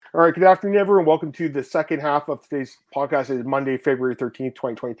All right, good afternoon, everyone. Welcome to the second half of today's podcast. It is Monday, February 13th,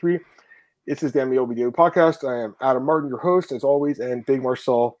 2023. This is the MMAOB Daily Podcast. I am Adam Martin, your host, as always, and Big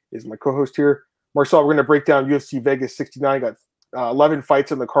Marcel is my co-host here. Marcel, we're going to break down UFC Vegas 69. Got 11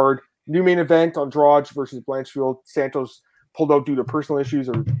 fights on the card. New main event, Andrade versus Blanchfield. Santos pulled out due to personal issues,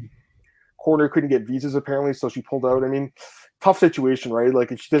 or corner couldn't get visas, apparently, so she pulled out. I mean, tough situation, right?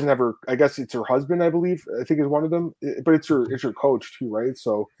 Like, if she doesn't have her, I guess it's her husband, I believe, I think is one of them, but it's her coach too, right?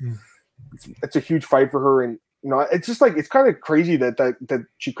 So it's a huge fight for her, and it's just like, it's kind of crazy that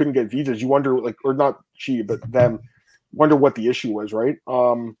she couldn't get visas. You wonder, like, or not she, but them, wonder what the issue was, right?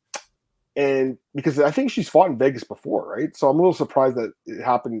 And because I think she's fought in Vegas before, right? So I'm a little surprised that it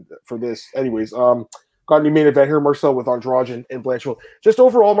happened for this. Anyways, got a new main event here, Marcel, with Andrade and Blanchfield. Just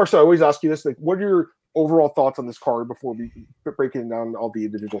overall, Marcel, I always ask you this, like, what are your overall thoughts on this card before we breaking down all the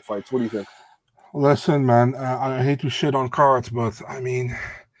individual fights? What do you think? Listen, man, I hate to shit on cards, but I mean,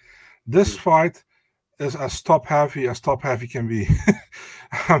 this fight is as top heavy can be.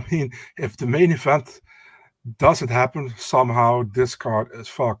 I mean, if the main event doesn't happen, somehow this card is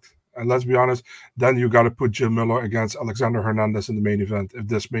fucked. And let's be honest, then you got to put Jim Miller against Alexander Hernandez in the main event if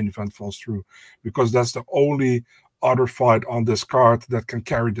this main event falls through, because that's the only other fight on this card that can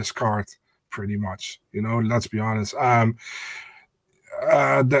carry this card pretty much. Let's be honest.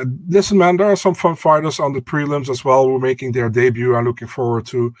 Listen, man, there are some fun fighters on the prelims as well who are making their debut. I'm looking forward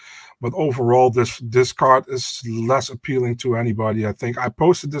to. But overall, this card is less appealing to anybody, I think. I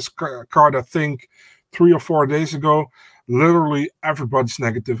posted this card, I think, 3 or 4 days ago. Literally everybody's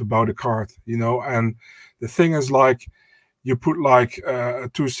negative about the card, and the thing is, like, you put like a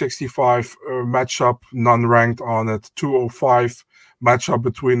 265 matchup non-ranked on it, 205 matchup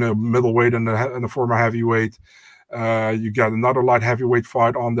between a middleweight and a former heavyweight. You got another light heavyweight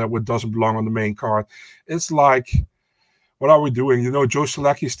fight on there which doesn't belong on the main card. It's like, what are we doing? Joe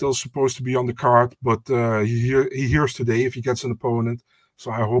Solecki is still supposed to be on the card, but he hears today if he gets an opponent,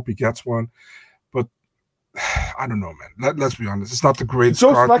 so I hope he gets one. But I don't know, man. Let's be honest. It's not the greatest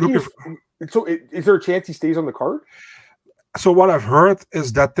card. So is there a chance he stays on the card? So what I've heard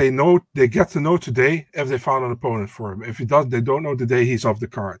is that they get to know today if they found an opponent for him. If he does, they don't know the day he's off the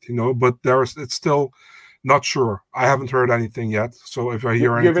card, But it's still not sure. I haven't heard anything yet. So if I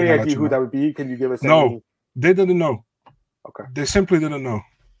hear anything, do you have any idea who that would be? Can you give us? No, they didn't know. Okay, they simply didn't know.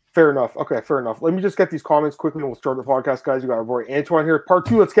 Fair enough. Okay, fair enough. Let me just get these comments quickly, and we'll start the podcast, guys. We got our boy Antoine here. Part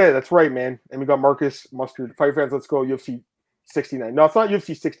 2, let's get it. That's right, man. And we got Marcus Mustard. Fight fans, let's go. UFC 69. No, it's not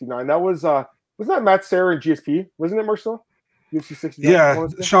UFC 69. That was wasn't that Matt Serra and GSP? Wasn't it, Marcel? UFC 69. Yeah,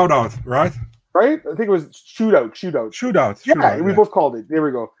 shout out, right? Right? I think it was shootout. Yeah, we both called it. There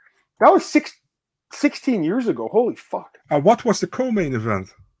we go. That was 16 years ago. Holy fuck. What was the co-main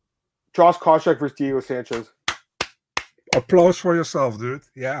event? Josh Koscheck versus Diego Sanchez. Applause for yourself, dude.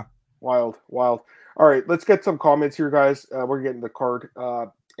 Yeah. Wild. All right, let's get some comments here, guys. We're getting the card.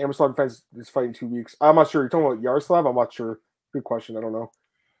 Amazon fans is fighting 2 weeks. I'm not sure. You're talking about Yaroslav? I'm not sure. Good question. I don't know.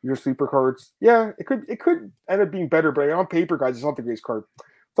 Your sleeper cards. Yeah, it could end up being better, but on paper, guys, it's not the greatest card.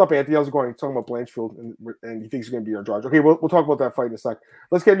 What's up, Anthony? How's it going? He's talking about Blanchfield, and he thinks he's going to be Andrade. Okay, we'll talk about that fight in a sec.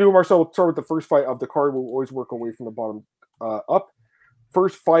 Let's get into it, Marcel. We'll start with the first fight of the card. We'll always work our way from the bottom up.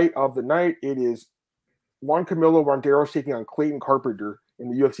 First fight of the night, it is Juan Camilo Ronderos taking on Clayton Carpenter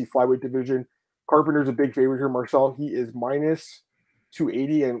in the UFC flyweight division. Carpenter's a big favorite here, Marcel. He is minus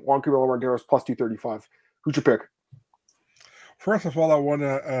 280, and Juan Camilo Ronderos plus 235. Who'd you pick? First of all, I want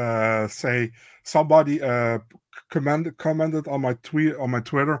to say somebody commented on my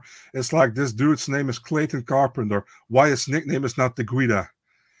Twitter. It's like, this dude's name is Clayton Carpenter. Why his nickname is not the Guida?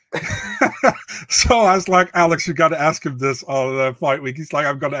 So I was like, Alex, you got to ask him this on fight week. He's like,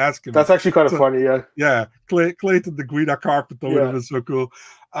 I'm going to ask him. That's actually kind of funny, yeah. Yeah, Clayton the Guida Carpenter, yeah. Is so cool.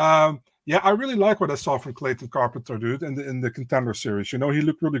 Yeah, I really like what I saw from Clayton Carpenter, dude, in the Contender Series. He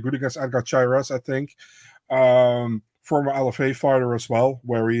looked really good against Edgar Chairez, I think. Former LFA fighter as well,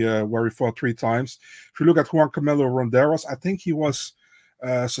 where he fought 3 times. If you look at Juan Camilo Ronderos, I think he was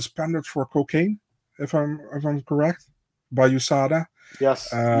suspended for cocaine, if I'm correct, by USADA. Yes,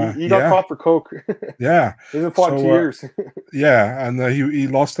 he got caught for coke. Yeah, he hasn't fought 2 years. Yeah, and he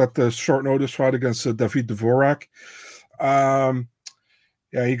lost that short notice fight against David Dvorak.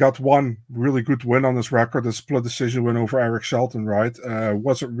 Yeah, he got one really good win on his record, a split decision win over Eric Shelton. Right,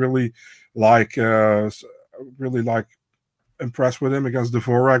 wasn't really like impressed with him against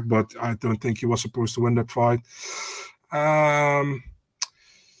Dvorak, but I don't think he was supposed to win that fight. Yeah,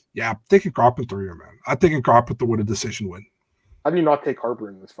 I'm taking Carpenter here, man. I'm taking Carpenter with a decision win. How do you not take Harper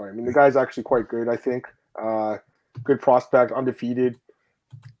in this fight? I mean, the guy's actually quite good, I think. Good prospect, undefeated.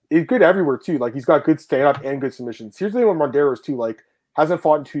 He's good everywhere, too. Like, he's got good stand-up and good submissions. Here's the thing with Ronderos, too. Like, Hasn't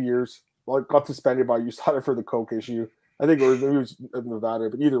fought in 2 years. Well, got suspended by USADA for the coke issue. I think it was in Nevada,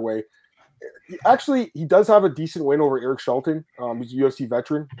 but either way. Actually, he does have a decent win over Eric Shelton. He's a UFC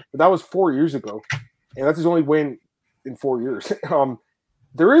veteran, but that was 4 years ago, and that's his only win in 4 years.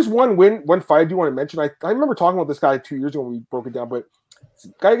 There is one fight I do want to mention. I remember talking about this guy 2 years ago when we broke it down, but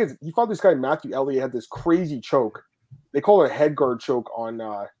he fought this guy Matthew Elliott, had this crazy choke. They call it a head guard choke on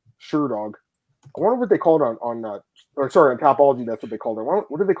Sherdog. I wonder what they call it on Tapology. That's what they called it.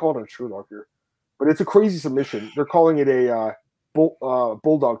 What do they call it on Sherdog here? But it's a crazy submission. They're calling it a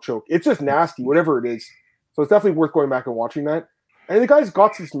bulldog choke. It's just nasty, whatever it is. So it's definitely worth going back and watching that. And the guy's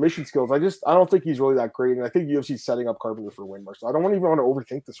got some submission skills. I don't think he's really that great. And I think UFC's setting up Carpenter for a win, so I don't even want to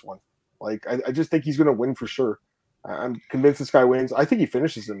overthink this one. Like, I just think he's going to win for sure. I'm convinced this guy wins. I think he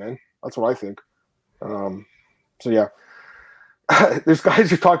finishes him, man. That's what I think. So yeah. There's guys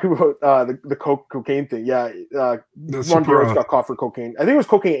who are talking about the cocaine thing. Yeah, Ron Barros got caught for cocaine. I think it was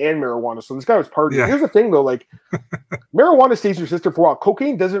cocaine and marijuana. So this guy was partying. Yeah. Here's the thing, though. Like, marijuana stays in your system for a while.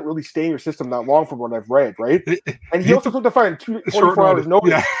 Cocaine doesn't really stay in your system that long, from what I've read, right? And he also took the fight in 24 hours notice.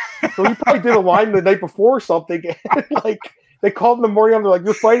 Yeah. So he probably did a line the night before or something. And, like, they called him in the morning. They're like,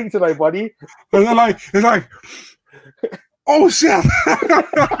 "You're fighting tonight, buddy." And then it's like, oh shit.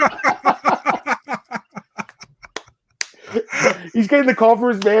 He's getting the call for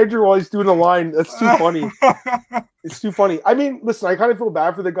his manager while he's doing a line. That's too funny. It's too funny. I mean, listen, I kind of feel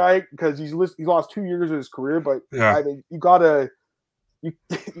bad for the guy because he's lost 2 years of his career, but yeah. I mean, you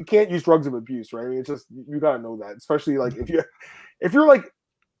can't use drugs of abuse, right? I mean, it's just, you gotta know that, especially like if you're like,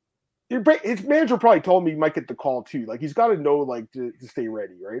 his manager probably told me he might get the call too. Like, he's got to know, like, to stay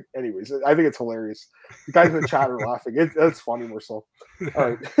ready, right? Anyways, I think it's hilarious. The guys in the chat are laughing. That's funny, Marcel. All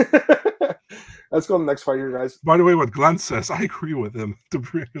right. Let's go to the next fight here, guys. By the way, what Glenn says, I agree with him, to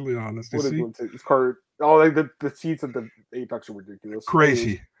be really honest. What is Glenn say? His card. Oh, like the seats at the Apex are ridiculous.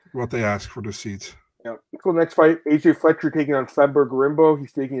 Crazy what they ask for the seats. Yeah. Let's go to the next fight. AJ Fletcher taking on Fedor Garimbo.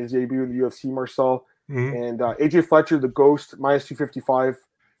 He's taking his debut in the UFC, Marcel. Mm-hmm. And AJ Fletcher, the Ghost, minus 255.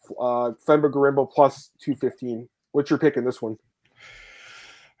 Fedor Garimbo plus 215. What's your pick in this one?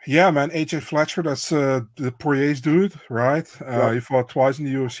 Yeah, man, AJ Fletcher, that's the Poirier's dude, right? He fought twice in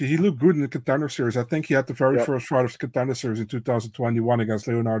the UFC. He looked good in the Contender Series. I think he had the very first fight of the Contender Series in 2021 against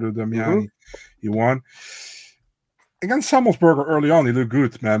Leonardo Damiani. Mm-hmm. He won. Against Samuelsberger early on, he looked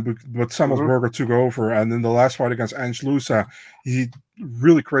good, man, but Samuelsberger took over. And in the last fight against Ange Lusa,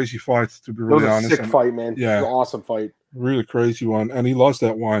 really crazy fight, to be really honest. Sick fight, man. Yeah. It was an awesome fight. Really crazy one. And he lost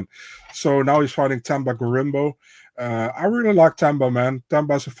that one. So now he's fighting Tamba Garimbo. I really like Tamba, man.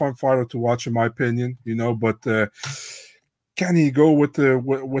 Tamba's a fun fighter to watch, in my opinion, but can he go with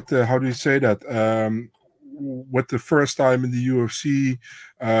the how do you say that? With the first time in the UFC,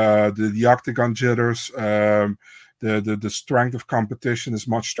 the octagon jitters, the strength of competition is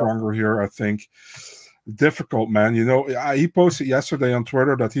much stronger here, I think. Difficult, man. He posted yesterday on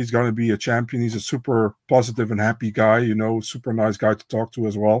Twitter that he's going to be a champion. He's a super positive and happy guy, super nice guy to talk to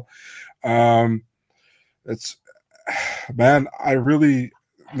as well. Man,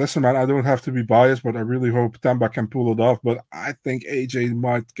 listen, man, I don't have to be biased, but I really hope Tamba can pull it off. But I think AJ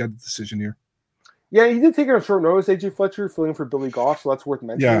might get the decision here. Yeah, he did take it on short notice, AJ Fletcher, filling for Billy Goff, so that's worth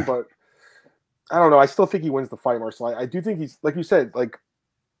mentioning. Yeah. But I don't know. I still think he wins the fight, Marcel. I do think he's, like you said, like,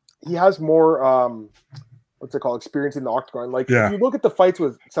 he has more, experience in the octagon. Like, if you look at the fights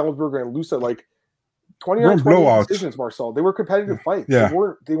with Samuelsberger and Lusa, like, 29-28 decisions, Marcel. They were competitive fights. Yeah.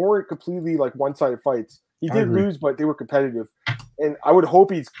 They weren't completely, like, one-sided fights. He did lose, but they were competitive. And I would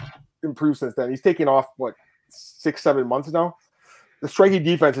hope he's improved since then. He's taken off, 6-7 months now. The striking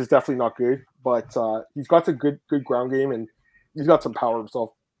defense is definitely not good, but he's got some good ground game, and he's got some power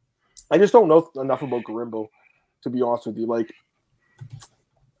himself. I just don't know enough about Garimbo, to be honest with you. Like,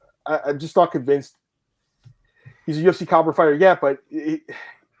 I'm just not convinced. He's a UFC caliber fighter, yeah, but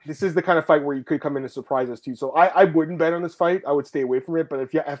this is the kind of fight where you could come in and surprise us too. So I wouldn't bet on this fight. I would stay away from it. But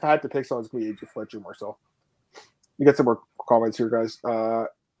if I had to pick someone, it's going to be AJ Fletcher, Marcel. You get some more comments here, guys.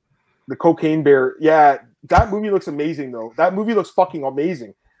 The Cocaine Bear. Yeah, that movie looks amazing, though. That movie looks fucking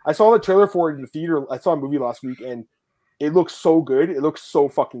amazing. I saw the trailer for it in the theater. I saw a movie last week, and it looks so good. It looks so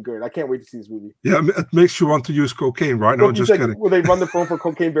fucking good. I can't wait to see this movie. Yeah, it makes you want to use cocaine, right? No, just kidding. Well, they run the phone for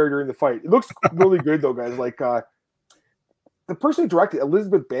Cocaine Bear during the fight. It looks really good, though, guys. Like, the person who directed,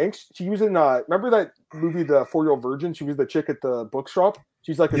 Elizabeth Banks, she was in, remember that movie, The 4-Year-Old Virgin? She was the chick at the bookshop.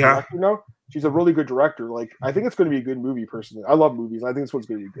 She's like a director now. She's a really good director. Like, I think it's going to be a good movie, personally. I love movies. I think this one's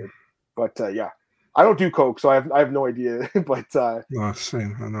going to be good. But, yeah. I don't do coke, so I have no idea. But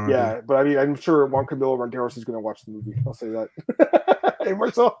same. I know. Yeah, but I mean, I'm sure Juan Camilo Renteros is going to watch the movie. I'll say that. Hey,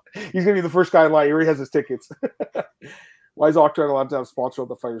 Marcel, he's going to be the first guy in line. He already has his tickets. Why is Octagon allowed to have sponsor of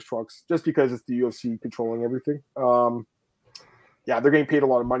the fighters' trucks? Just because it's the UFC controlling everything. Yeah, they're getting paid a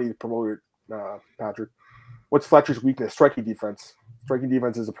lot of money to promote it, Patrick. What's Fletcher's weakness? Striking defense. Striking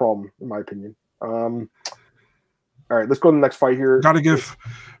defense is a problem, in my opinion. All right, let's go to the next fight here. Got to give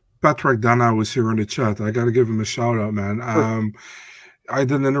Patrick Dana, who's here in the chat, I got to give him a shout out, man. I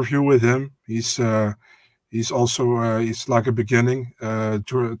did an interview with him. He's also he's like a beginning,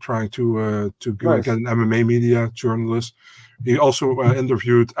 trying to get an MMA media journalist. He also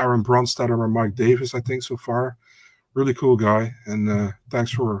interviewed Aaron Bronstetter and Mike Davis, I think, so far. Really cool guy, and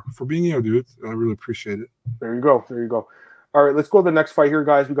thanks for being here, dude. I really appreciate it. There you go. There you go. All right, let's go to the next fight here,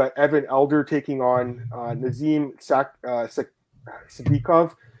 guys. We got Evan Elder taking on Nazim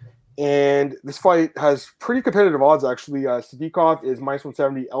Sadikov. And this fight has pretty competitive odds, actually. Sadikov is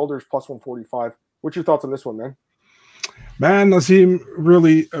 -170, Elder's +145. What's your thoughts on this one, man? Man, Nazim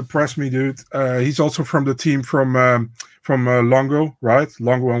really impressed me, dude. He's also from the team from Longo, right?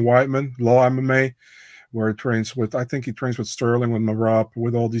 Longo and Whiteman, Law MMA, where he trains with, I think he trains with Sterling, with Marab,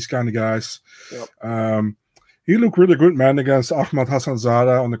 with all these kind of guys. Yep. He looked really good, man, against Ahmad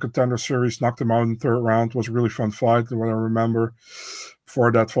Hassanzada on the Contender Series. Knocked him out in the 3rd round. It was a really fun fight, what I remember.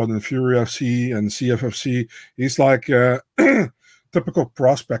 Before that, fought in the Fury FC and CFFC. He's like typical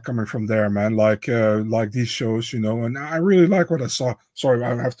prospect coming from there, man. Like these shows, you know. And I really like what I saw. Sorry,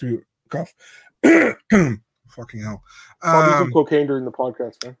 I have to cough. Fucking hell. I'll do some cocaine during the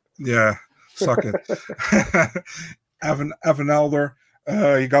podcast, man. Yeah, suck it. Evan Elder.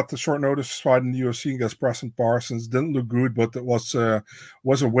 He got the short notice fight in the UFC against Preston Parsons. Didn't look good, but it was a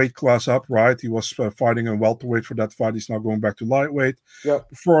weight class up, right? He was fighting in welterweight for that fight. He's now going back to lightweight. Yep.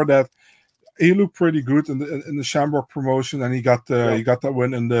 Before that, he looked pretty good in the Shamrock promotion, and he got that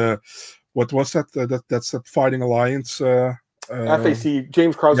win in the what was that? That's that Fighting Alliance. FAC,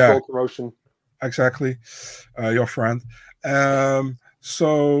 James Croswell promotion. Exactly, your friend.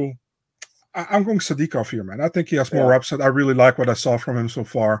 So. I'm going Sadikov here, man. I think he has more upside. I really like what I saw from him so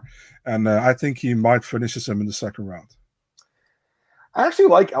far, and I think he might finish him in the 2nd round. I actually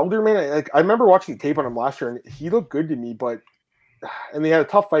like Elder, man. I remember watching the tape on him last year, and he looked good to me. But and they had a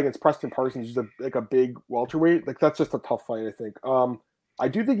tough fight against Preston Parsons, who's a big welterweight. Like that's just a tough fight, I think. I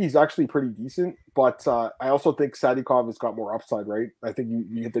do think he's actually pretty decent, but I also think Sadikov has got more upside, right? I think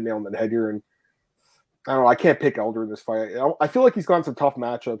you hit the nail on the head here, and I don't know. I can't pick Elder in this fight. I feel like he's gotten some tough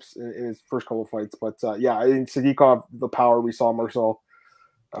matchups in his first couple of fights, but yeah, I think Sadikov, the power we saw, Marcel.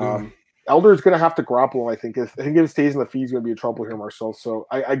 Elder is going to have to grapple. I think if he stays in the feed, he's going to be in trouble here, Marcel. So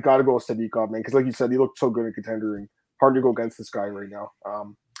I got to go with Sadikov, man, because like you said, he looked so good in Contender and hard to go against this guy right now.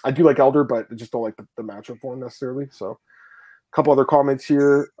 I do like Elder, but I just don't like the matchup for him necessarily. So a couple other comments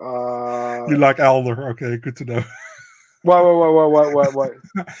here. You like Elder? Okay, good to know. What?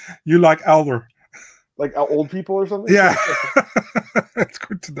 You like Elder? Like old people or something? Yeah. It's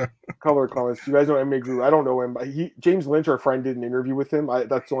good to know. Color comments. You guys know MMA Guru. I don't know him. James Lynch, our friend, did an interview with him.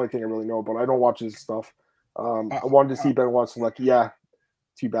 That's the only thing I really know about. I don't watch his stuff. I wanted to see Benoit Select. Yeah,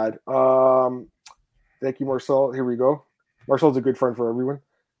 too bad. Thank you, Marcel. Here we go. Marcel's a good friend for everyone.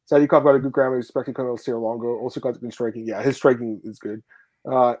 Sadikov got a good grammar. Expected coming out of Longo. Also got good striking. Yeah, his striking is good.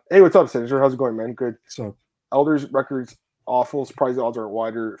 Hey, what's up, Senator? How's it going, man? Good. So Elder's records awful. Surprised the odds are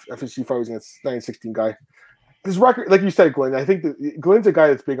wider. FSC fight was against 916 guy. His record, like you said, Glenn, I think Glenn's a guy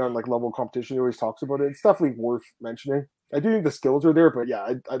that's big on like level competition. He always talks about it. It's definitely worth mentioning. I do think the skills are there, but yeah,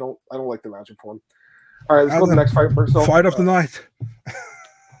 I don't like the matchup for him. All right, let's go to the next fight. Fight of the night.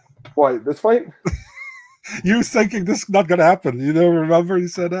 What, this fight? You was thinking this is not gonna happen. You don't remember you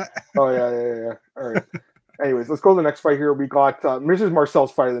said that? Oh yeah. All right. Anyways, let's go to the next fight here. We got Mrs.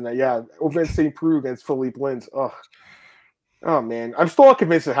 Marcel's fight of the night. Yeah, Oven St. Preux against Philippe Lins. Oh man, I'm still not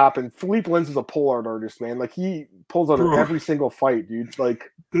convinced it happened. Philippe Lins is a pull art artist, man. Like he pulls out every single fight, dude. Like,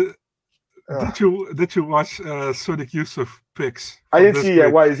 did you watch Sonic Yusuf picks? I didn't see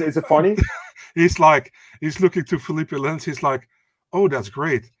it. Why is it funny? He's looking to Philippe Lins. He's like, oh, that's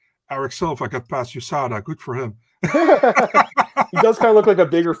great. Eric Silva got past USADA. Good for him. He does kind of look like a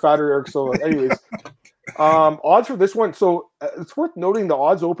bigger, fatter Eric Silva. Anyways, odds for this one. So it's worth noting the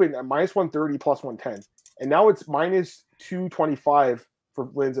odds open at -130 +110, and now it's -225 for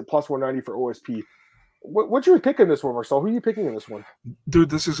Lins at +190 for OSP. What's your pick in this one, Marcel? Who are you picking in this one? Dude,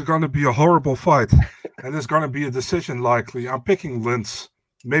 this is going to be a horrible fight, and there's going to be a decision likely. I'm picking Lins.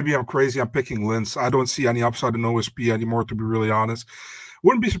 Maybe I'm crazy. I'm picking Lins. I don't see any upside in OSP anymore, to be really honest.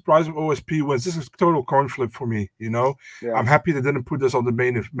 Wouldn't be surprised if OSP wins. This is a total coin flip for me, you know. Yeah. I'm happy they didn't put this on the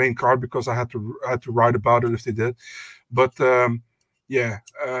main card because I had to write about it if they did. But yeah,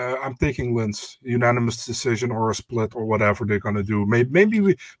 I'm taking Lins, unanimous decision or a split or whatever they're gonna do. Maybe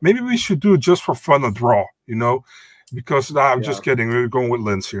we should do it just for fun, a draw, you know. Because I'm just kidding. We're going with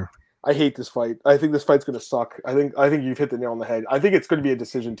Linz here. I hate this fight. I think this fight's going to suck. I think you've hit the nail on the head. I think it's going to be a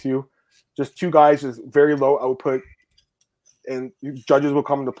decision too. Just two guys with very low output, and judges will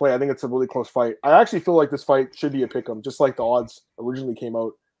come into play. I think it's a really close fight. I actually feel like this fight should be a pick'em, just like the odds originally came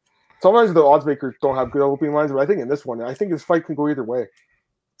out. Sometimes the odds makers don't have good opening lines, but I think in this one, I think this fight can go either way.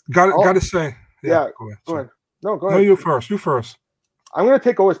 Got to say. Yeah. Go ahead. No, go ahead. No, you first. You first. I'm going to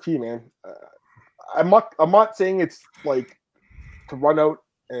take OSP, man. I'm not saying it's like to run out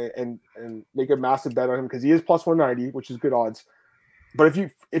and make a massive bet on him because he is plus 190, which is good odds. But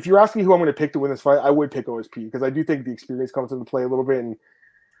if you're asking who I'm going to pick to win this fight, I would pick OSP because I do think the experience comes into play a little bit, and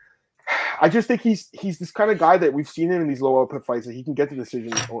I just think he's this kind of guy that we've seen him in these low output fights that he can get the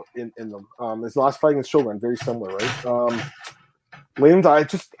decision in them. His last fight against Shogun, very similar, right? Linz, I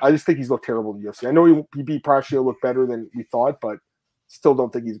just think he's looked terrible in the UFC. I know he beat Prashio, looked better than we thought, but still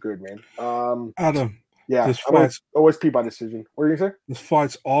don't think he's good, man. Adam, yeah, OSP by decision. What are you gonna say? This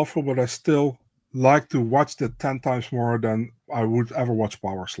fight's awful, but I still like to watch it 10 times more than I would ever watch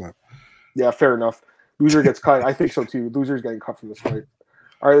Power Slap. Yeah, fair enough. Loser gets cut. I think so too. Loser's getting cut from this fight.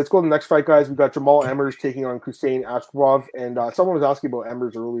 All right, let's go to the next fight, guys. We got Jamal Emmers taking on Hussein Ashkabov, and someone was asking about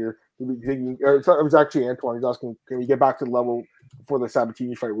Emmers earlier. It was actually Antoine. He's asking, can we get back to the level before the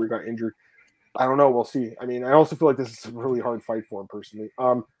Sabatini fight where he got injured? I don't know. We'll see. I mean, I also feel like this is a really hard fight for him personally.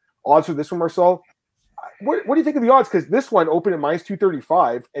 Odds for this one, Marcel. What do you think of the odds? Because this one opened at minus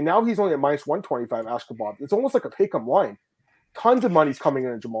 235, and now he's only at minus 125. Ashkabov. It's almost like a pick-em line. Tons of money's coming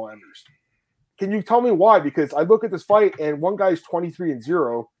in at Jamal Emmers. Can you tell me why? Because I look at this fight, and one guy's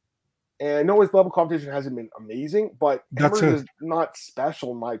 23-0, and I know his level competition hasn't been amazing, but Emmers is not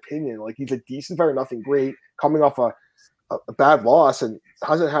special in my opinion. Like, he's a decent fighter, nothing great, coming off a bad loss, and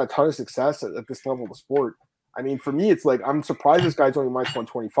hasn't had a ton of success at this level of the sport. I mean, for me, it's like I'm surprised this guy's only minus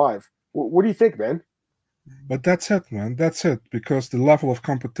 125. What do you think, man? But that's it, man. That's it, because the level of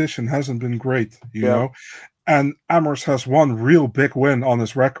competition hasn't been great, you know. And Emmers has one real big win on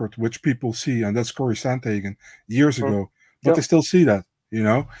his record, which people see, and that's Corey Sandhagen years ago. But they still see that, you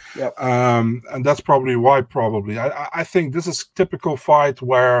know. And that's probably why. I think this is a typical fight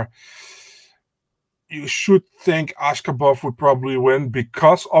where you should think Ashkabov would probably win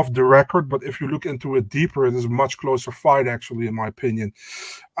because of the record. But if you look into it deeper, it is a much closer fight, actually, in my opinion.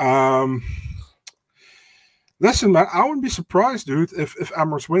 Listen, man, I wouldn't be surprised, dude, if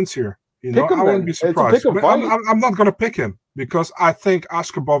Emmers wins here. You know, I wouldn't be surprised. I'm not going to pick him because I think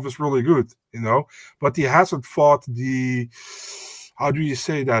Ashkabov is really good, you know, but he hasn't fought the, how do you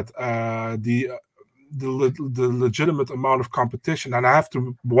say that, the legitimate amount of competition. And I have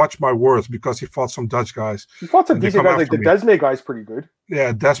to watch my words because he fought some Dutch guys. He fought some decent guys, like the Desme guy's pretty good.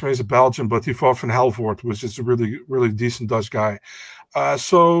 Yeah, Desme is a Belgian, but he fought Van Helvoort, which is a really, really decent Dutch guy.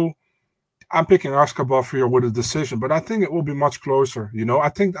 So I'm picking Ashkabov here with a decision, but I think it will be much closer. You know, I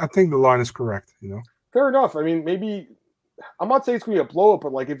think the line is correct. You know, fair enough. I mean, maybe I'm not saying it's going to be a blow up,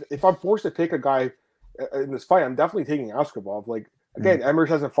 but like if I'm forced to take a guy in this fight, I'm definitely taking Ashkabov. Like again, Emmers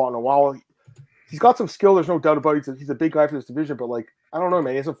hasn't fought in a while. He's got some skill. There's no doubt about it. He's a big guy for this division, but like I don't know,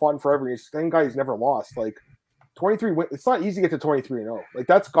 man. He hasn't fought in forever. He's the same guy who's never lost. Like 23. It's not easy to get to 23-0. Like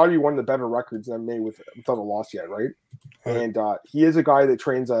that's got to be one of the better records that made without a loss yet, right? And he is a guy that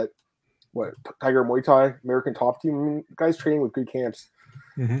trains at Tiger Muay Thai, American Top Team. I mean, the guy's training with good camps.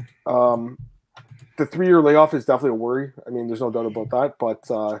 The 3-year layoff is definitely a worry. I mean, there's no doubt about that. But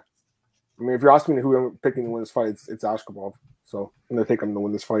I mean, if you're asking me who I'm picking to win this fight, it's Ashkabov. So I'm gonna take him to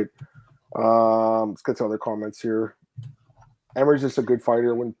win this fight. Let's get to other comments here. Emmers is just a good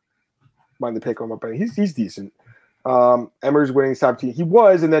fighter. Wouldn't mind the pick him up, but he's decent. Emmers winning Sabatini. He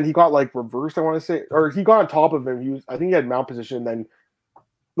was, and then he got like reversed. I want to say, or he got on top of him. I think he had mount position, and then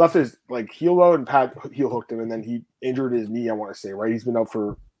left his like heel out and Pat heel hooked him, and then he injured his knee. I want to say, right? He's been out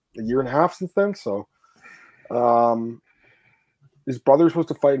for a year and a half since then. So, his brother's supposed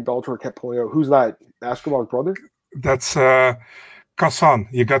to fight in Bellator. Kept pulling out. Who's that? Ashkabov's brother? That's Kassan.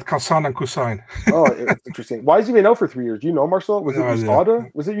 You got Kassan and Kusain. Oh, it's interesting. Why has he been out for 3 years? Do you know, Marcel? Was it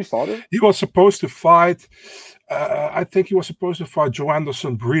USADA? Was it USADA? He was supposed to fight. I think he was supposed to fight Joe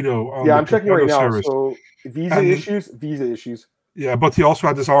Anderson Brito. I'm checking right now. Series. So visa issues. Yeah, but he also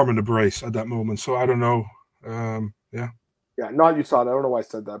had his arm in the brace at that moment, so I don't know. Yeah, not USADA. I don't know why I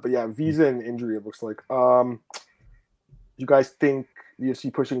said that, but yeah, visa and injury. It looks like. You guys think the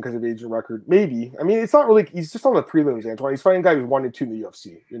UFC pushing because of age and record? Maybe. I mean, it's not really. He's just on the prelims, Antoine. He's fighting a guy who's 1 and 2 in the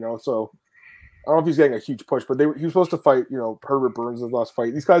UFC. You know, so I don't know if he's getting a huge push, but he was supposed to fight. You know, Herbert Burns' last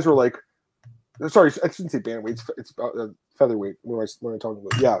fight. These guys were like, sorry, I shouldn't say bantamweight. It's featherweight. What am I talking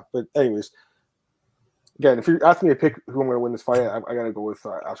about? Yeah, but anyways. Again, if you're asking me to pick who I'm going to win this fight, I got to go with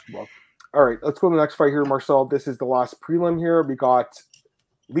Ashkabov. All right, let's go to the next fight here, Marcel. This is the last prelim here. We got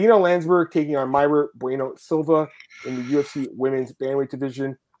Lena Landsberg taking on Mayra Bueno Silva in the UFC women's bantamweight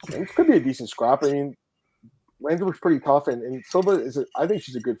division. And it could be a decent scrap. I mean, Landsberg's pretty tough, and Silva I think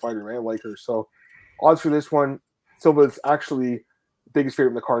she's a good fighter, man. I like her. So odds for this one, Silva's actually the biggest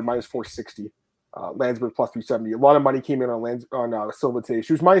favorite in the card, minus 460. Landsberg plus 370. A lot of money came in on Silva today.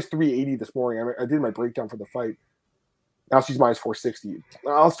 She was minus 380 this morning. I did my breakdown for the fight. Now she's minus 460.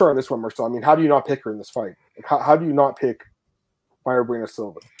 I'll start on this one, Marcel. I mean, how do you not pick her in this fight? Like, how do you not pick Mayra Bueno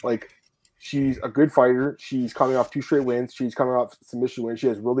Silva? Like, she's a good fighter. She's coming off 2 straight wins. She's coming off submission wins. She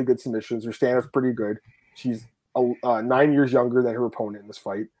has really good submissions. Her stand-up's pretty good. She's 9 years younger than her opponent in this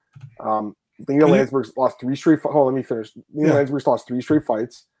fight. Lena Landsberg's lost 3 straight fights. Let me finish. Lena Landsberg's lost 3 straight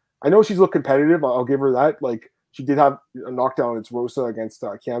fights. I know she's looked competitive. I'll give her that. Like, she did have a knockdown against Rosa against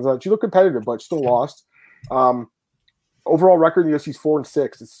Kansas. She looked competitive, but still lost. Overall record in the UFC is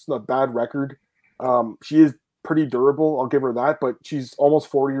 4-6. It's a bad record. She is pretty durable. I'll give her that, but she's almost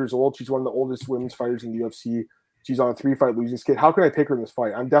 40 years old. She's one of the oldest women's fighters in the UFC. She's on a 3-fight losing skid. How can I pick her in this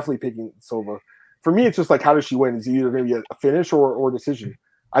fight? I'm definitely picking Silva. For me, it's just like, how does she win? Is it either going to be a finish or a decision?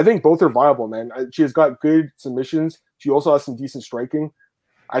 I think both are viable, man. She has got good submissions. She also has some decent striking.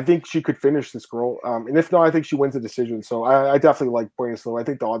 I think she could finish this girl. And if not, I think she wins a decision. So I definitely like Bueno Silva. I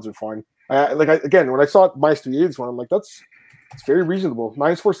think the odds are fine. Again, when I saw minus 380 one, I'm like, it's very reasonable.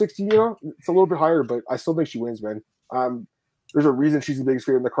 Minus 460, it's a little bit higher, but I still think she wins, man. There's a reason she's the biggest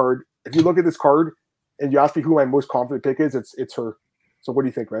favorite in the card. If you look at this card and you ask me who my most confident pick is, it's her. So what do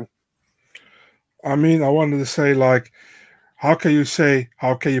you think, man? I mean, I wanted to say, like, how can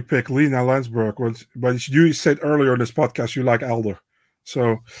you pick Lena Landsberg? But you said earlier in this podcast you like Elder.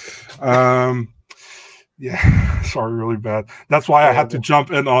 So, yeah, sorry, really bad. That's why I had to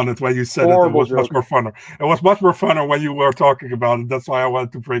jump in on it when you said it. It was joke. Much more funner. It was much more funner when you were talking about it. That's why I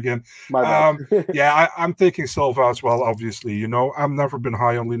wanted to break in. My bad. Yeah, I'm taking Silva as well, obviously. I've never been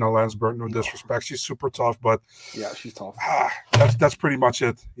high on Lena Landsberg, no disrespect. She's super tough, but yeah, she's tough. That's pretty much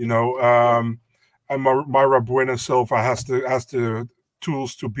it, And Mayra Bueno Silva has the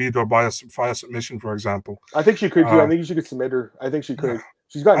tools to beat her via submission, for example. I think she could too. I think she could submit her. I think she could. Yeah.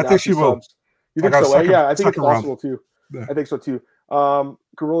 She's got. I think she will. Subs. You think so? Yeah, I think it's possible too. Yeah. I think so too.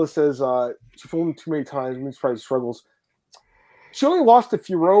 Gorilla says she fought him too many times. Means probably struggles. She only lost to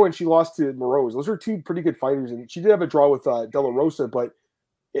Furo and she lost to Moroz. Those are 2 pretty good fighters, and she did have a draw with De La Rosa, but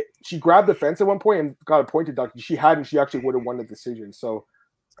she grabbed the fence at one point and got a point deducted. She hadn't. She actually would have won the decision. So.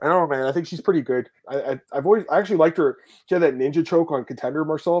 I don't know, man. I think she's pretty good. I actually liked her. She had that ninja choke on Contender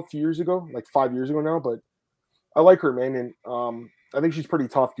Marcel a few years ago, like 5 years ago now. But I like her, man, and I think she's pretty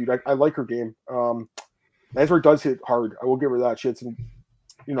tough, dude. I like her game. Landsberg does hit hard. I will give her that. She had some,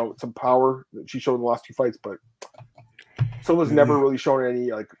 some power that she showed in the last 2 fights, but Silva's never really shown any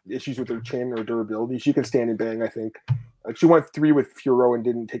issues with her chin or durability. She can stand and bang. I think. She went 3 with Furo and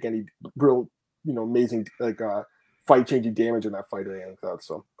didn't take any real, amazing fight-changing damage in that fight or anything like that.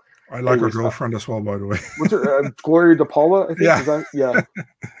 So I like her girlfriend as well, by the way. What's her Gloria DePaula? I think. Yeah.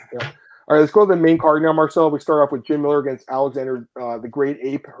 Yeah. All right, let's go to the main card now, Marcel. We start off with Jim Miller against Alexander the Great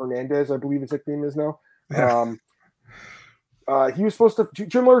Ape Hernandez, I believe his nickname is now. Yeah. He was supposed to.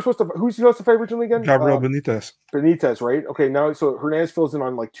 Jim Miller was supposed to. Who's he supposed to fight originally again? Gabriel Benitez. Benitez, right? Okay, now so Hernandez fills in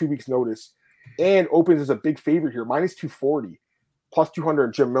on 2 weeks' notice and opens as a big favorite here, minus 240, plus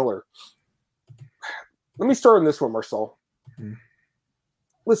 200 Jim Miller. Let me start on this one, Marcel.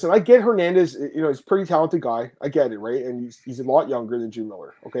 Listen, I get Hernandez. He's a pretty talented guy. I get it, right? And he's a lot younger than Jim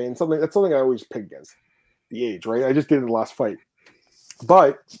Miller. Okay, and that's something I always pick against, the age, right? I just did it in the last fight,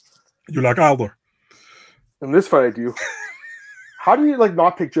 but you like Alder. In this fight, I do. How do you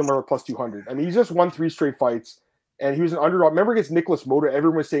not pick Jim Miller plus 200? I mean, he's just won 3 straight fights, and he was an underdog. Remember against Nicholas Motta,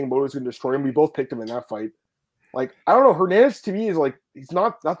 everyone was saying Motta's going to destroy him. We both picked him in that fight. I don't know. Hernandez to me is he's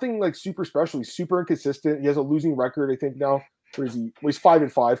nothing super special. He's super inconsistent. He has a losing record, I think now. Where is he? Well, he's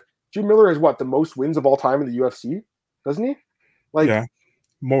 5-5. Jim Miller has the most wins of all time in the UFC, doesn't he? Yeah,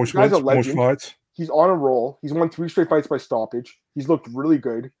 most wins, most fights. He's on a roll. He's won 3 straight fights by stoppage. He's looked really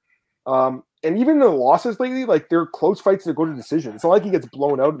good. And even the losses lately, they're close fights that go to decision. It's not like he gets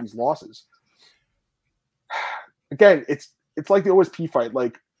blown out of these losses. Again, it's like the OSP fight.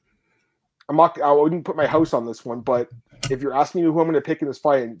 I wouldn't put my house on this one, but if you're asking me who I'm going to pick in this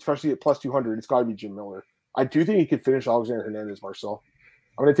fight, and especially at plus 200, it's got to be Jim Miller. I do think he could finish Alexander Hernandez, Marcel.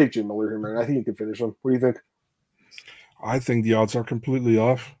 I'm going to take Jim Miller here, man. I think he can finish him. What do you think? I think the odds are completely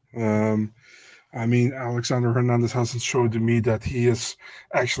off. I mean, Alexander Hernandez hasn't showed to me that he is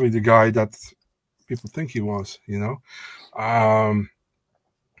actually the guy that people think he was,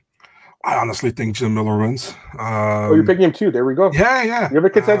 I honestly think Jim Miller wins. Oh, you're picking him too. There we go. Yeah. You have a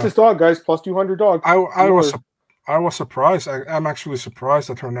consensus dog, guys. Plus 200 dog. I was surprised. I'm actually surprised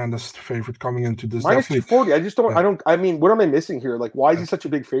that Hernandez is the favorite coming into this. Minus 240. I just don't. I don't. I mean, what am I missing here? Like, why is he such a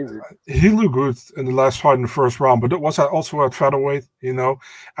big favorite? He looked good in the last fight in the first round, but it was also at featherweight,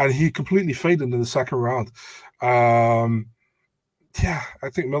 and he completely faded in the second round. Yeah, I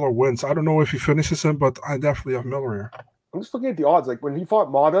think Miller wins. I don't know if he finishes him, but I definitely have Miller here. I'm just looking at the odds. Like when he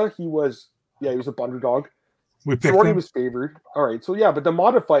fought Mata, he was a underdog. We picked Cerrone him. was favored. All right, so yeah, but the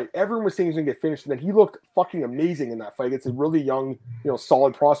Mata fight, everyone was saying he was gonna get finished, and then he looked fucking amazing in that fight. It's a really young,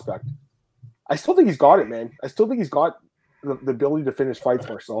 solid prospect. I still think he's got it, man. I still think he's got the ability to finish fights,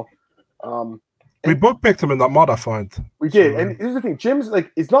 Marcel. We both picked him in that Mata fight. We did, and here's the thing: Jim's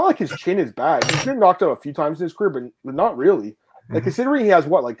like, it's not like his chin is bad. He's been knocked out a few times in his career, but not really. Like considering he has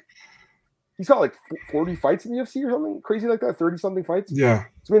he's got like 40 fights in the UFC or something crazy like that, 30 something fights. Yeah,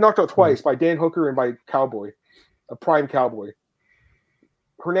 he's been knocked out twice by Dan Hooker and by Cowboy. A prime Cowboy.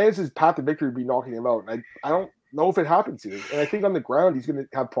 Hernandez's path to victory would be knocking him out. I don't know if it happens here. And I think on the ground, he's going to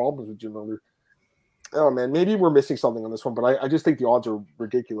have problems with Jim Miller. Oh, man. Maybe we're missing something on this one, but I just think the odds are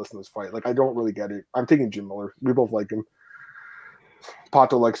ridiculous in this fight. Like, I don't really get it. I'm taking Jim Miller. We both like him.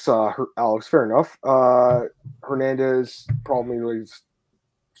 Pato likes Alex. Fair enough. Hernandez probably really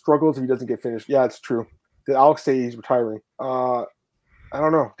struggles if he doesn't get finished. Yeah, it's true. Did Alex say he's retiring? I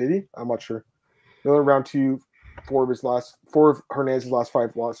don't know. Did he? I'm not sure. Miller round 2. 4 of Hernandez's last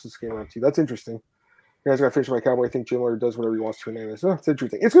 5 losses came around 2. That's interesting. You guys got finished by Cowboy. I think Jim Miller does whatever he wants to Hernandez. Oh, it's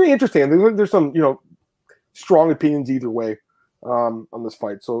interesting. It's going to be interesting. There's some, strong opinions either way on this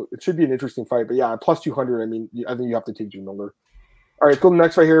fight. So it should be an interesting fight. But yeah, plus 200. I mean, I think you have to take Jim Miller. All right, go to the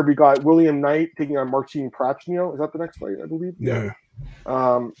next fight here. We got William Knight taking on Marcin Prachnio. Is that the next fight, I believe? Yeah.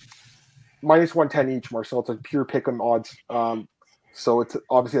 Minus 110 each, Marcel. It's a pure pick'em odds. So it's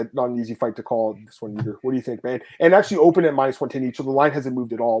obviously not an easy fight to call this one either. What do you think, man? And actually open at minus 110 each, so the line hasn't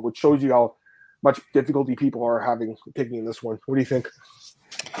moved at all, which shows you how much difficulty people are having picking in this one. What do you think?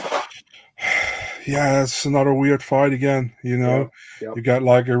 Yeah, it's another weird fight again. Yeah. You got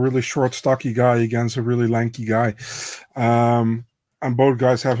like a really short, stocky guy against a really lanky guy. And both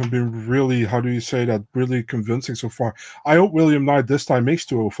guys haven't been really, how do you say that, really convincing so far. I hope William Knight this time makes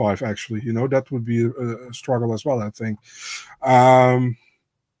 205, actually. That would be a struggle as well, I think.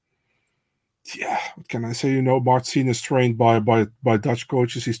 Yeah, what can I say? Marcin is trained by Dutch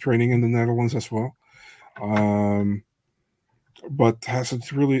coaches. He's training in the Netherlands as well. But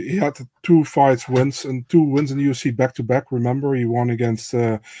hasn't really, he had 2 wins in the UFC back-to-back. Remember, he won against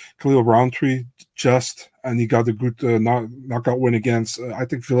Khalil Roundtree and he got a good knockout win against, I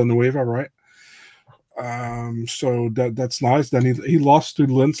think, Villanueva, right? So that's nice. Then he lost to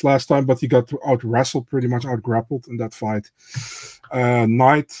Lintz last time, but he got out-wrestled, pretty much out-grappled in that fight.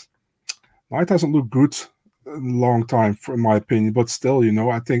 Knight hasn't looked good in a long time, in my opinion, but still,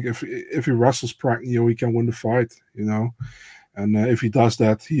 I think if he wrestles Prachnio, he can win the fight, And if he does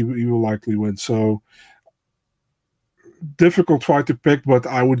that, he will likely win. So difficult fight to pick, but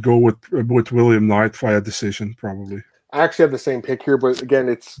I would go with William Knight via decision, probably. I actually have the same pick here, but again,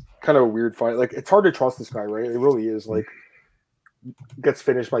 it's kind of a weird fight. Like, it's hard to trust this guy, right? It really is. Like, gets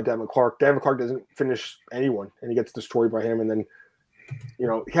finished by Devin Clark. Devin Clark doesn't finish anyone, and he gets destroyed by him. And then, he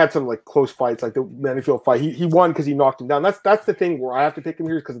had some like close fights, like the Manyfield fight. He won because he knocked him down. That's the thing where I have to pick him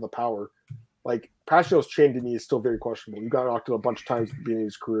here because of the power. Like, Prachnio's chin to me is still very questionable. He got knocked out a bunch of times at the beginning of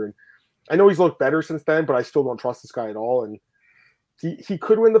his career. And I know he's looked better since then, but I still don't trust this guy at all. And he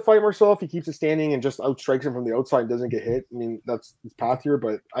could win the fight, Marcel, if he keeps it standing and just outstrikes him from the outside and doesn't get hit. I mean, that's his path here.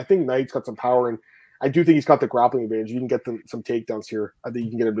 But I think Knight's got some power, and I do think he's got the grappling advantage. You can get some takedowns here. I think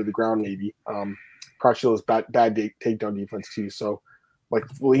you can get him to the ground maybe. Prachnio's bad takedown defense too. So, like,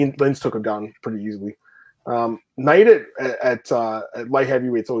 Lins took him down pretty easily. Knight at light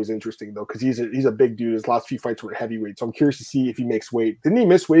heavyweight is always interesting though, because he's a big dude. His last few fights were heavyweight, so I'm curious to see if he makes weight. Didn't he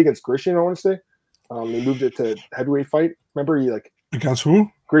miss weight against Grisham? I want to say they moved it to heavyweight fight. Remember, he against who?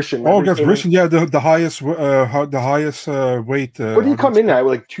 Grisham. Oh, against Grisham, yeah, the highest weight. What did he come in at?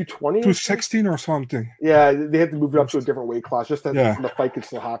 Like 220, 216 or something? Yeah, they had to move it up to a different weight class just that the fight could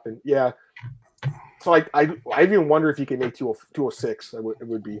still happen. Yeah. So I even wonder if he can make 206. It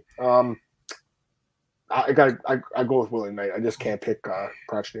would be. I go with William Knight. I just can't pick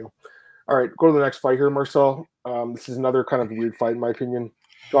Prachnio. All right, go to the next fight here, Marcel. This is another kind of weird fight in my opinion.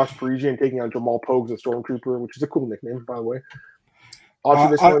 Josh Parisian taking on Jamal Pogues, a Stormtrooper, which is a cool nickname, by the way.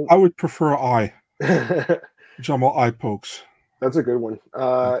 I would prefer Jamal Pogues. That's a good one.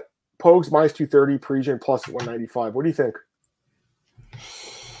 Pogues minus 230, Parisian plus 195. What do you think?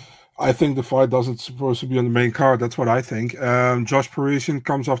 I think the fight doesn't supposed to be on the main card. That's what I think. Josh Parisian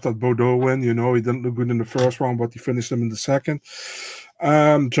comes off that Bordeaux win. You know, he didn't look good in the first round, but he finished him in the second.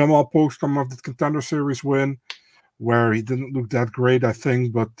 Jamal Pokes come off the Contender Series win, where he didn't look that great, I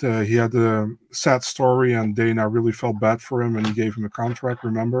think, but he had a sad story, and Dana really felt bad for him, and he gave him a contract.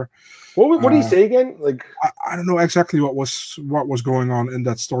 Remember? What did he say again? Like I don't know exactly what was going on in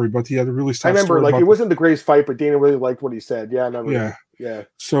that story, but he had a really sad I remember, story. like it wasn't the greatest fight, but Dana really liked what he said. Yeah, I remember. Yeah. Yeah.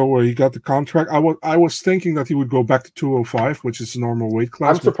 So he got the contract. I was thinking that he would go back to 205, which is the normal weight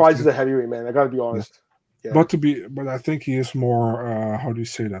class. I'm surprised he's a heavyweight, man. I got to be honest. Yeah. But I think he is more how do you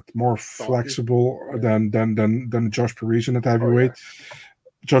say that? More flexible than Josh Parisian at heavyweight. Oh, yeah.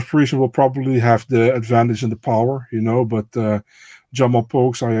 Josh Parisian will probably have the advantage in the power, you know, but Jamal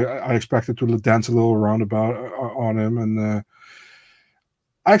Pokes, I expected to dance a little around on him, and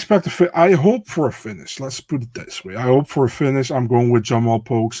I hope for a finish. Let's put it this way. I hope for a finish. I'm going with Jamal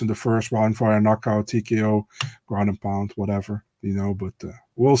Pokes in the first round via knockout, TKO, ground and pound, whatever, you know, but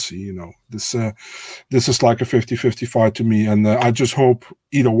we'll see, you know. This is like a 50-50 fight to me, and I just hope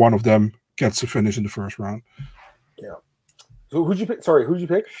either one of them gets a finish in the first round. Yeah. So who'd you pick? Sorry, who'd you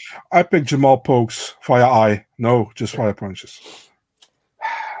pick? I picked Jamal Pokes via eye. No, just via punches.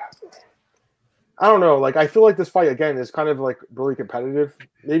 I don't know. Like, I feel like this fight, again, is kind of, like, really competitive.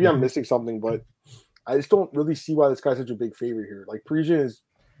 Maybe I'm missing something, but I just don't really see why this guy's such a big favorite here. Like, Parisian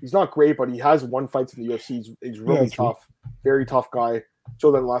he's not great, but he has won fights in the UFC. He's really tough. Very tough guy.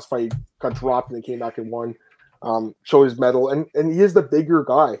 Showed that in the last fight, he got dropped and he came back and won. Showed his medal. And he is the bigger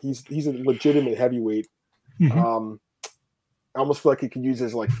guy. He's a legitimate heavyweight. I almost feel like he could use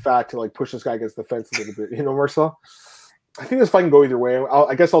his, like, fat to, like, push this guy against the fence a little bit. You know, Marcel? I think this fight can go either way.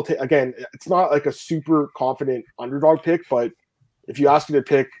 I guess I'll take, again, it's not like a super confident underdog pick, but if you ask me to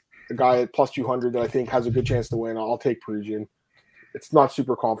pick a guy at plus 200 that I think has a good chance to win, I'll take Parisian. It's not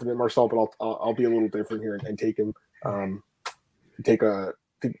super confident, Marcel, but I'll be a little different here and take him. Probably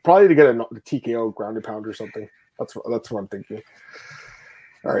to get a TKO ground and pound or something. That's what I'm thinking.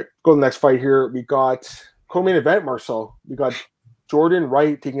 All right, go to the next fight here. We got co-main event, Marcel. We got Jordan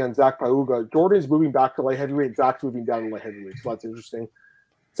Wright taking on Zach Pauga. Jordan's moving back to light heavyweight. Zach's moving down to light heavyweight. So that's interesting.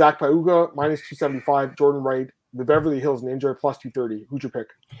 Zach Pauga, minus 275. Jordan Wright, the Beverly Hills Ninja, plus 230. Who'd you pick?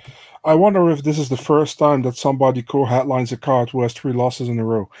 I wonder if this is the first time that somebody co-headlines a card who has 3 losses in a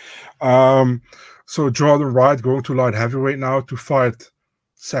row. So Jordan Wright going to light heavyweight now to fight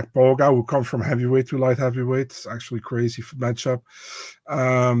Zach Pauga, who comes from heavyweight to light heavyweight. It's actually crazy matchup.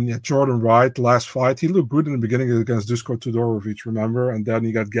 Jordan Wright, last fight, he looked good in the beginning against Dusko Todorovic, remember? And then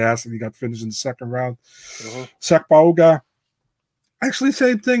he got gassed and he got finished in the second round. Zach Pauga, actually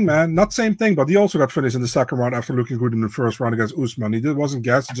same thing, man. Not same thing, but he also got finished in the second round after looking good in the first round against Usman. He wasn't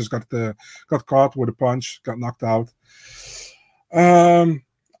gassed, he just got caught with a punch, got knocked out.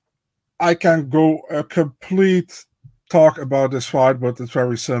 I can go a complete talk about this fight, but it's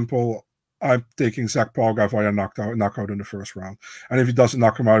very simple. I'm taking Zach Pauga via knockout in the first round. And if he doesn't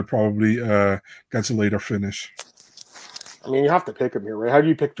knock him out, he probably gets a later finish. I mean, you have to pick him here, right? How do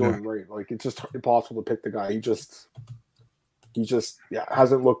you pick Jordan Wright? Like, it's just impossible to pick the guy. He just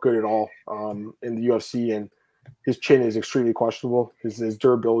hasn't looked good at all in the UFC, and his chin is extremely questionable. His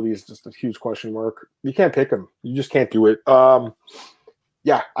durability is just a huge question mark. You can't pick him. You just can't do it.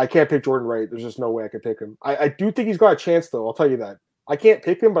 I can't pick Jordan Wright. There's just no way I can pick him. I do think he's got a chance, though. I'll tell you that. I can't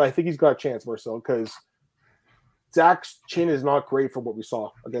pick him, but I think he's got a chance, Marcel, because Zach's chin is not great from what we saw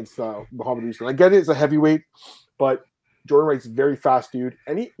against Muhammad Usman. I get it, it's a heavyweight, but Jordan Wright's a very fast dude.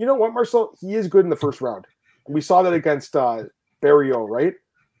 And he, you know what, Marcel? He is good in the first round. And we saw that against Barrio, right?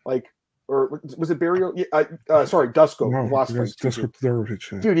 Like, or was it Barrio? Sorry, Dusko. No, last fight.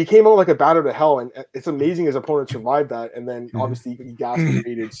 Dusko, dude, he came out like a bat out of hell, and it's amazing his opponent survived that. And then obviously he gassed and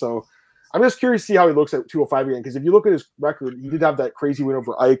faded. So I'm just curious to see how he looks at 205 again, because if you look at his record, he did have that crazy win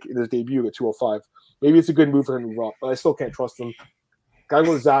over Ike in his debut at 205. Maybe it's a good move for him to move up, but I still can't trust him. Gotta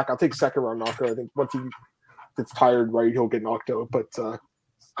go with Zach. I'll take second round knockout. I think once he gets tired, right, he'll get knocked out. But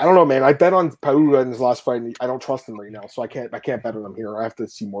I don't know, man. I bet on Pauga in his last fight, and I don't trust him right now, so I can't bet on him here. I have to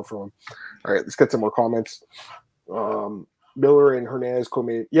see more from him. All right, let's get some more comments. Miller and Hernandez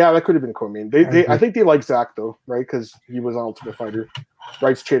co-main. Yeah, that could have been co-main. I think they like Zach though, right? Because he was an Ultimate Fighter.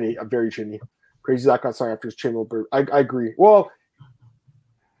 Wright's chinny, very chinny. Crazy Zach got signed after his chin. I agree. Well,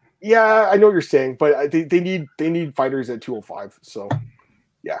 yeah, I know what you're saying, but they need fighters at 205. So,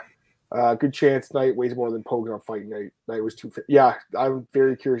 yeah. Good chance. Knight weighs more than Pogan on fight night. Knight was 250. Yeah, I'm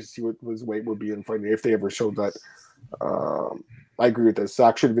very curious to see what his weight would be in fight night if they ever showed that. I agree with this.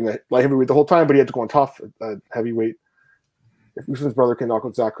 Zach should have been a light heavyweight the whole time, but he had to go on tough heavyweight. If Usman's brother can knock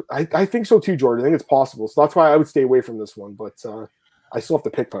out Zach, I think so too, Jordan. I think it's possible. So that's why I would stay away from this one. But I still have to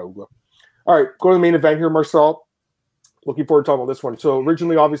pick Pauga. All right, go to the main event here, Marcel. Looking forward to talking about this one. So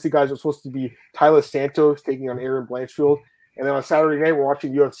originally, obviously, guys, it was supposed to be Tyler Santos taking on Aaron Blanchfield. And then on Saturday night, we're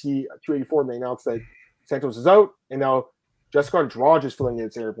watching UFC 284, and they announced that Santos is out. And now Jessica Andrade is filling in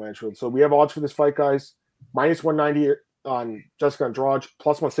against Aaron Blanchfield. So we have odds for this fight, guys. Minus 190 on Jessica Andrade,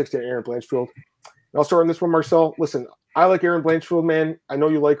 plus 160 on Aaron Blanchfield. And I'll start on this one, Marcel. Listen, I like Aaron Blanchfield, man. I know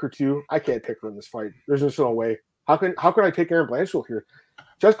you like her too. I can't pick her in this fight. There's just no way. How can I pick Aaron Blanchfield here?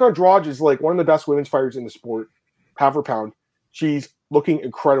 Jessica Andrade is like one of the best women's fighters in the sport, pound for pound. She's looking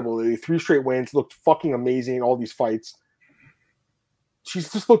incredible. 3 straight wins, looked fucking amazing in all these fights.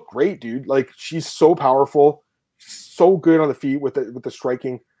 She's just looked great, dude. Like, she's so powerful, so good on the feet with the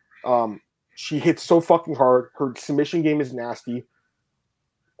striking. She hits so fucking hard. Her submission game is nasty.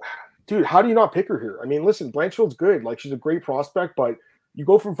 Dude, how do you not pick her here? I mean, listen, Blanchfield's good. Like, she's a great prospect, but you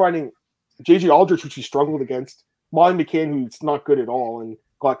go from fighting JJ Aldrich, who she struggled against, Molly McCann, who's not good at all and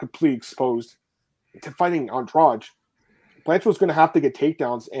got completely exposed, to fighting Andrade. Blanchfield's going to have to get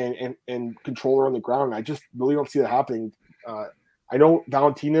takedowns and control her on the ground. I just really don't see that happening. I know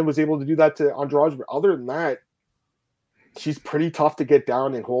Valentina was able to do that to Andrade, but other than that, she's pretty tough to get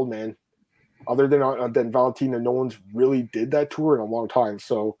down and hold, man. Other than Valentina, no one's really did that to her in a long time.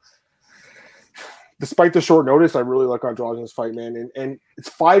 So, despite the short notice, I really like Andrade in this fight, man. And it's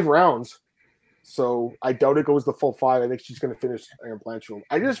 5 rounds, so I doubt it goes the full 5. I think she's going to finish Aaron Blanchfield.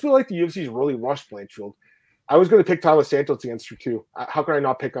 I just feel like the UFC's really rushed Blanchfield. I was going to pick Tyler Santos against her too. How can I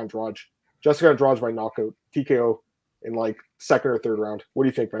not pick Andrade? Jessica Andrade by knockout, TKO in like 2nd or 3rd round. What do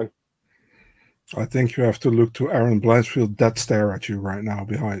you think, man? I think you have to look to Aaron Blanchfield that stare at you right now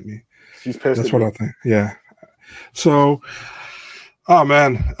behind me. She's pissed. That's what I think. Yeah. So, oh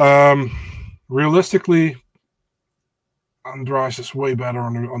man, realistically, Andrade is way better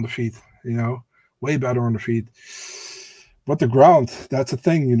on the feet. You know, way better on the feet. But the ground, that's a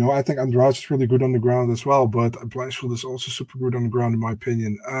thing, you know. I think Andrade is really good on the ground as well, but Blanchfield is also super good on the ground, in my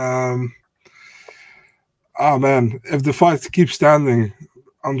opinion. Oh, man, if the fight keeps standing,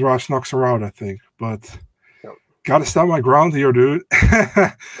 Andrade knocks her out, I think. But got to stand my ground here, dude.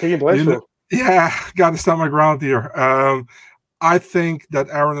 Taking Blanchfield. Yeah, got to stand my ground here. I think that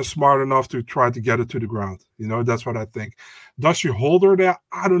Aaron is smart enough to try to get it to the ground. You know, that's what I think. Does she hold her there?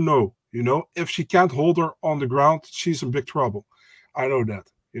 I don't know. You know, if she can't hold her on the ground, she's in big trouble. I know that,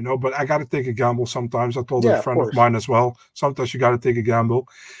 you know, but I got to take a gamble sometimes. I told a friend of mine as well. Sometimes you got to take a gamble.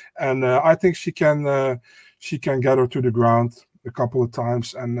 And I think she can get her to the ground a couple of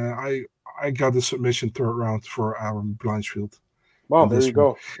times. And I got the submission 3rd round for Aaron Blanchfield. Wow, there you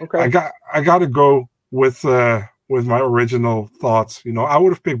go. Okay. I got to go with my original thoughts. You know, I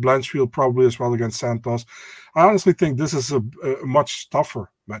would have picked Blanchfield probably as well against Santos. I honestly think this is a much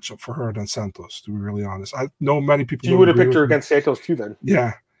tougher matchup for her than Santos, to be really honest. I know many people. You would have picked her against Santos too, then?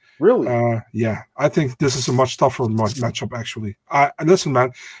 Yeah. Really? Yeah. I think this is a much tougher matchup, actually. Listen,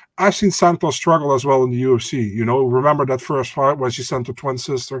 man, I've seen Santos struggle as well in the UFC. You know, remember that first fight when she sent her twin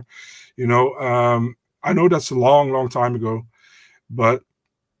sister? You know, I know that's a long, long time ago, but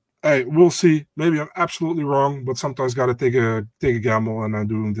hey, we'll see. Maybe I'm absolutely wrong, but sometimes got to take a gamble, and I'm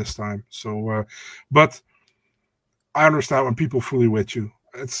doing this time. So, but I understand when people fully with you.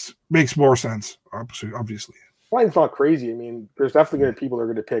 It makes more sense, obviously. Mine's not crazy. I mean, there's definitely going to be people that are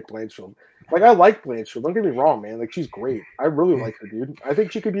going to pick Blanchfield. Like, I like Blanchfield. Don't get me wrong, man. Like, she's great. I really like her, dude. I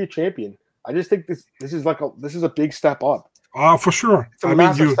think she could be a champion. I just think this is a big step up. For sure. It's a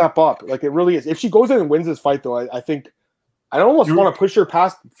massive step up. Like, it really is. If she goes in and wins this fight, though, I think I almost want to push her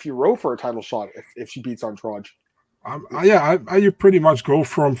past Furo for a title shot if she beats Andrade. You pretty much go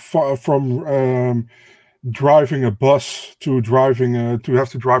from driving a bus to driving to have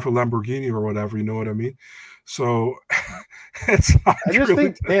to drive a Lamborghini or whatever. You know what I mean? So it's. I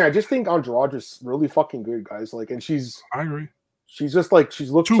just think Andrade is really fucking good, guys. Like, and I agree. She's just like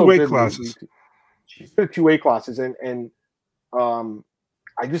she's looked 2 so weight good classes. She's good at 2 weight classes, and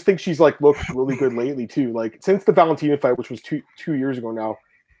I just think she's like looked really good lately too. Like since the Valentina fight, which was two years ago now,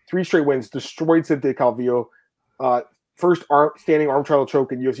 3 straight wins, destroyed Cynthia Calvillo. First standing arm trial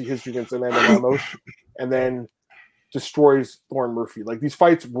choke in UFC history against Amanda Ramos, and then destroys Lauren Murphy. Like these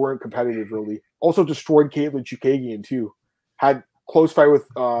fights weren't competitive really. Also destroyed Caitlin Chukagian too. Had close fight with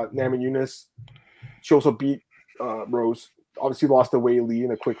Nama Yunus. She also beat Rose. Obviously lost to Wei Li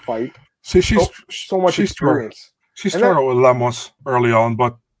in a quick fight. See, she's so much experience. She started with Lemos early on,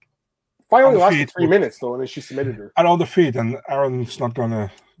 but fight only lasted 3 minutes though, and then she submitted her. And on the feet, and Aaron's not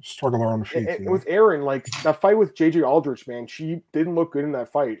gonna struggle her on the feet. With Aaron, like that fight with JJ Aldrich, man, she didn't look good in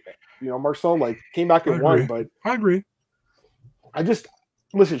that fight. You know, Marcel like came back and won, but I agree.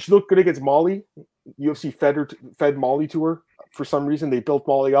 Listen, she looked good against Molly. UFC fed Molly to her for some reason they built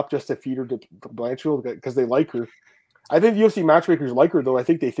Molly up just to feed her to Blanchfield because they like her. I think UFC matchmakers like her, though. I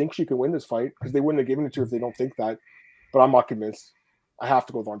think they think she can win this fight because they wouldn't have given it to her if they don't think that. But I'm not convinced. I have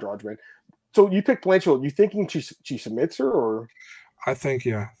to go with Andrade, man. So you pick Blanchfield. You thinking she submits her, or? I think,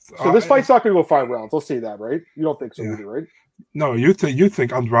 yeah. So this fight's not going to go 5 rounds. Let's say that, right? You don't think so either, right? No, you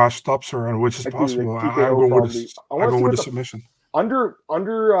think Andrade stops her, and which is possible. I'm going with the submission. Fight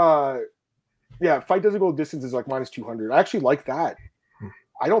doesn't go distances like -200. I actually like that.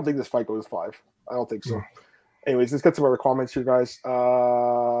 I don't think this fight goes 5. I don't think so. No. Anyways, let's get some other comments here, guys.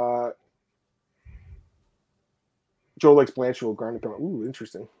 Joe likes Blanchfield ground. Ooh,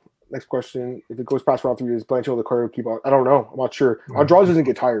 interesting. Next question. If it goes past round 3, is Blanchfield the cardio keep on? I don't know. I'm not sure. Andrade doesn't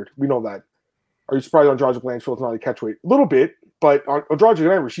get tired. We know that. Are you surprised Andrade Blanchfield's not a catch weight? A little bit, but Andrade,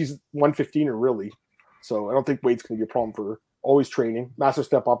 remember, she's 115 really. So I don't think weight's going to be a problem for her. Always training. Massive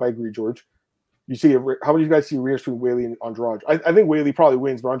step up. I agree, George. You see, how many of you guys see a rematch between Whaley and Andrade? I think Whaley probably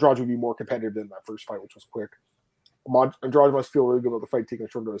wins, but Andrade would be more competitive than that first fight, which was quick. Andrade must feel really good about the fight taking a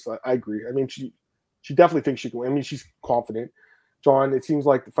short notice. I agree. I mean, she definitely thinks she can win. I mean, she's confident. John, it seems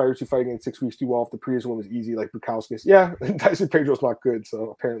like the fighters who fighting in 6 weeks do well if the previous one was easy, like Bukowskis. Yeah, Tyson Pedro's not good, so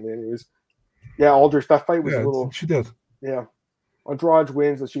apparently, anyways. Yeah, Aldrich, that fight was a little. She did. Yeah. Andrade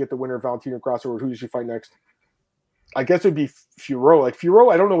wins. Does she get the winner of Valentina Grasso, or who does she fight next? I guess it would be Furo. Like, Furo,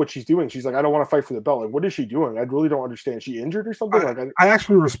 I don't know what she's doing. She's like, I don't want to fight for the belt. Like, what is she doing? I really don't understand. Is she injured or something? I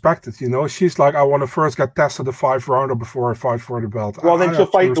actually respect it, She's like, I want to first get tested the 5 rounder before I fight for the belt. Well, then she'll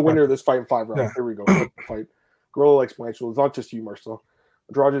fight the winner of this fight in 5 rounds. Yeah. There we go. Fight. Gorilla likes Blanchfield. It's not just you, Marcel.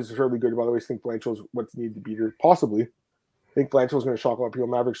 Andrade is really good, by the way. I think Blanchfield's what's needed to beat her. Possibly. I think Blanchfield's going to shock a lot of people.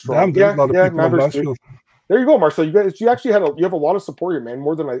 Maverick's strong. Maverick's good. There you go, Marcel. You have a lot of support here, man.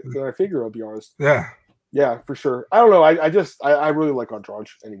 More than I figured, I'll be honest. Yeah, for sure. I don't know. I really like Andrade.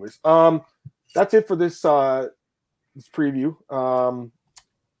 Anyways, that's it for this preview.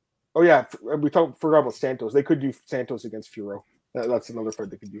 Forgot about Santos. They could do Santos against Furo. That's another fight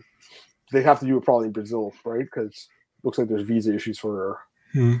they could do. They have to do it probably in Brazil, right? Because it looks like there's visa issues for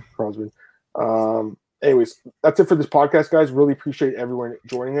Crosby. Anyways, that's it for this podcast, guys. Really appreciate everyone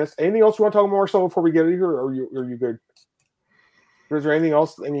joining us. Anything else you want to talk more so before we get out of here, or are you good? Is there anything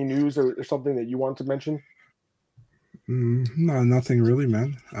else, any news or something that you want to mention? No, nothing really,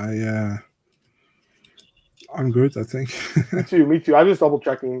 man. I'm good, I think. Me too. I'm just double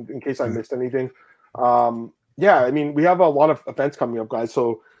checking in case I missed anything. I mean, we have a lot of events coming up, guys.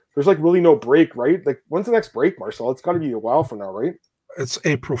 So there's like really no break, right? Like, when's the next break, Marcel? It's got to be a while from now, right? It's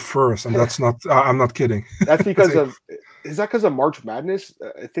April 1st, and that's not. I'm not kidding. That's because of. Is that because of March Madness?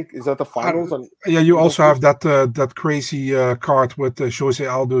 I think is that the finals. You also have that crazy card with Jose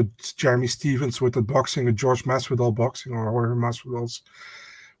Aldo, Jeremy Stevens with the boxing, and George Masvidal boxing, or Masvidal's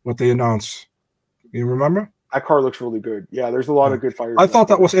what they announced. You remember? That card looks really good. Yeah, there's a lot of good fighters. I thought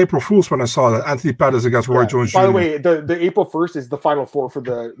that was April Fool's when I saw that. Anthony Pettis against Roy Jones Jr. By the way, the April 1st is the Final Four for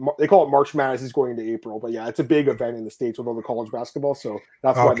they call it March Madness is going into April. But yeah, it's a big event in the States with all the college basketball. So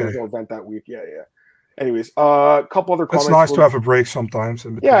that's why there's no event that week. Yeah. Anyways, a couple other comments. It's nice to have a break sometimes.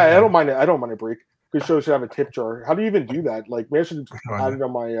 I don't mind it. I don't mind a break. Good show should have a tip jar. How do you even do that? Like, maybe I should add it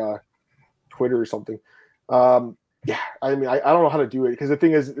on my Twitter or something. I mean, I don't know how to do it because the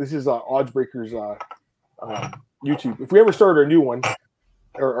thing is, this is Odds Breakers YouTube. If we ever started a new one,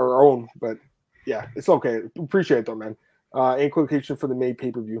 or our own, but yeah, it's okay. Appreciate it though, man. Any qualification for the May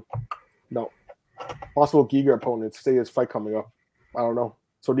pay-per-view? No. Possible Giga opponents. Say his fight coming up. I don't know.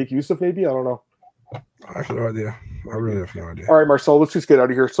 Sodiq Yusuff maybe? I don't know. I have no idea. I really have no idea. All right, Marcel, let's just get out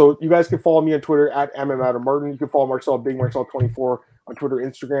of here. So you guys can follow me on Twitter at MMAOB. You can follow Marcel, Big Marcel 24 on Twitter,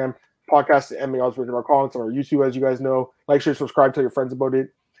 Instagram, podcast at MMAOB.com. It's on our YouTube, as you guys know. Like, share, subscribe, tell your friends about it.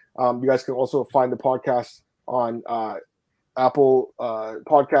 You guys can also find the podcast on Apple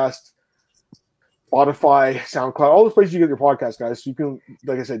Podcast, Spotify, SoundCloud, all those places you get your podcast, guys. So you can,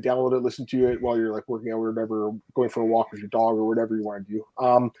 like I said, download it, listen to it while you're like working out or whatever, or going for a walk with your dog or whatever you want to do.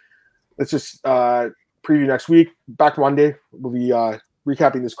 Let's just preview next week. Back Monday, we'll be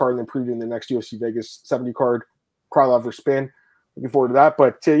recapping this card and then previewing the next UFC Vegas 70 card, Krylov versus Spin. Looking forward to that.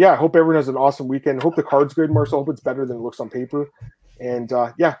 But I hope everyone has an awesome weekend. Hope the card's good, Marcel. Hope it's better than it looks on paper. And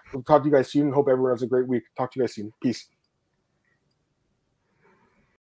we'll talk to you guys soon. Hope everyone has a great week. Talk to you guys soon. Peace.